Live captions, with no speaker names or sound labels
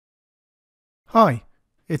Hi,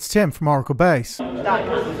 it's Tim from Oracle Base. In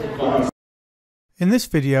this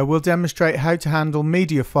video we'll demonstrate how to handle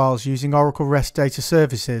media files using Oracle REST data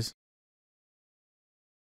services.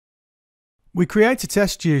 We create a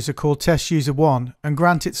test user called TestUser1 and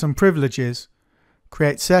grant it some privileges: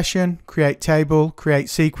 create session, create table, create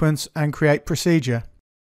sequence and create procedure.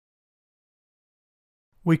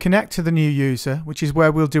 We connect to the new user, which is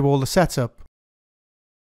where we'll do all the setup.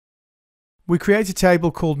 We create a table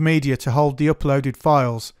called media to hold the uploaded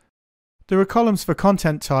files. There are columns for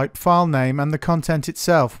content type, file name and the content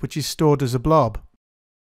itself, which is stored as a blob.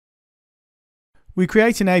 We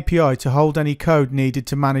create an API to hold any code needed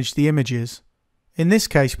to manage the images. In this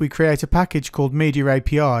case we create a package called Media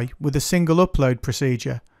API with a single upload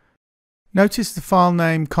procedure. Notice the file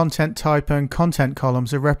name, content type and content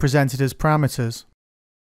columns are represented as parameters.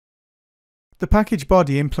 The package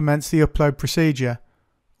body implements the upload procedure.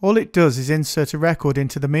 All it does is insert a record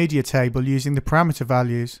into the media table using the parameter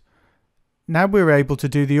values. Now we're able to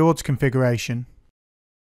do the ORDS configuration.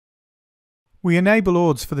 We enable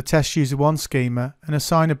ORDS for the TestUser1 schema and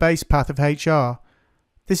assign a base path of HR.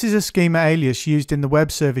 This is a schema alias used in the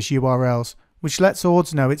web service URLs, which lets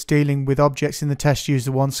ORDS know it's dealing with objects in the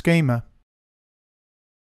TestUser1 schema.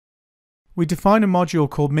 We define a module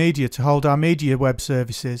called media to hold our media web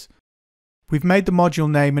services. We've made the module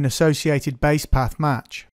name and associated base path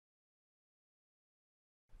match.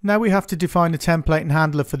 Now we have to define a template and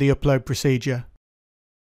handler for the upload procedure.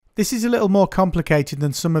 This is a little more complicated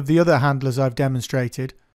than some of the other handlers I've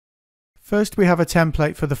demonstrated. First we have a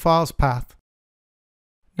template for the files path.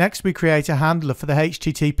 Next we create a handler for the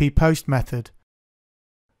HTTP post method.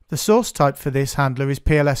 The source type for this handler is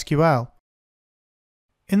PLSQL.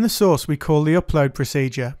 In the source we call the upload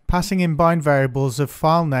procedure, passing in bind variables of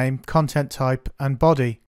file name, content type and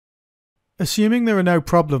body. Assuming there are no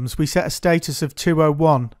problems, we set a status of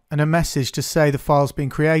 201 and a message to say the file's been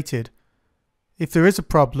created. If there is a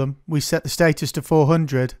problem, we set the status to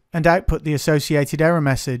 400 and output the associated error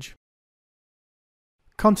message.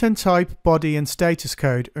 Content type, body and status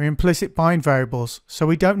code are implicit bind variables, so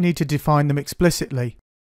we don't need to define them explicitly.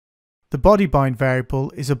 The body bind variable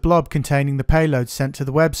is a blob containing the payload sent to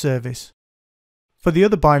the web service. For the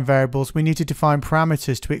other bind variables, we need to define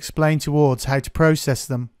parameters to explain to ORDS how to process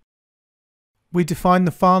them. We define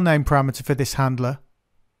the file name parameter for this handler.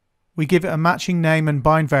 We give it a matching name and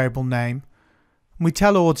bind variable name. We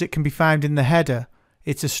tell ORDS it can be found in the header.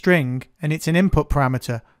 It's a string and it's an input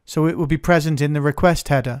parameter, so it will be present in the request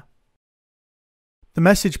header. The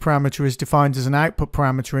message parameter is defined as an output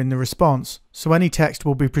parameter in the response, so any text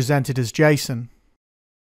will be presented as JSON.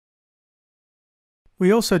 We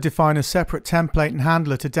also define a separate template and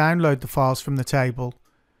handler to download the files from the table.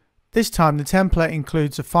 This time the template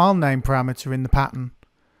includes a file name parameter in the pattern.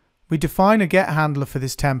 We define a get handler for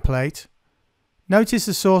this template. Notice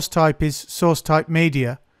the source type is source type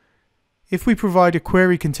media. If we provide a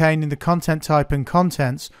query containing the content type and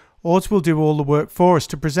contents, ORDS will do all the work for us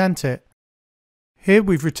to present it. Here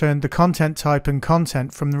we've returned the content type and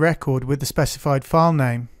content from the record with the specified file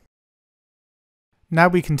name. Now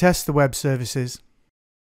we can test the web services.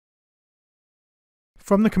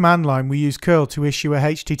 From the command line we use curl to issue a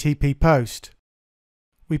HTTP post.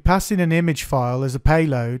 We pass in an image file as a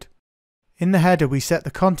payload. In the header we set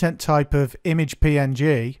the content type of image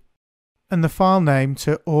PNG and the file name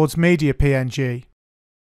to ORDS media PNG.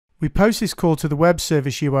 We post this call to the web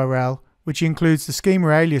service URL, which includes the schema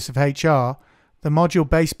alias of HR, the module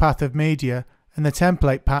base path of media and the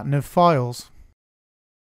template pattern of files.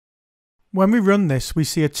 When we run this we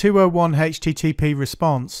see a 201 HTTP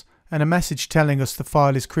response and a message telling us the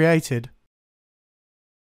file is created.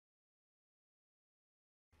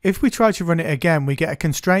 If we try to run it again we get a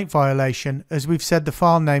constraint violation as we've said the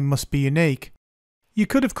file name must be unique. You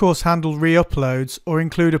could of course handle re-uploads or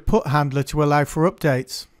include a put handler to allow for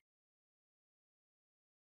updates.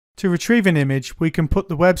 To retrieve an image we can put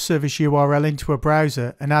the web service URL into a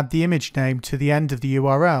browser and add the image name to the end of the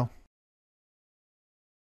URL.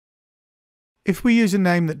 If we use a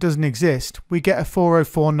name that doesn't exist, we get a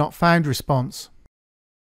 404 not found response.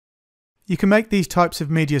 You can make these types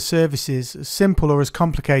of media services as simple or as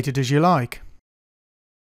complicated as you like.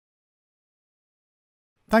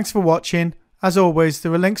 Thanks for watching. As always,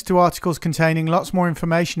 there are links to articles containing lots more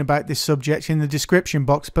information about this subject in the description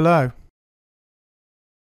box below.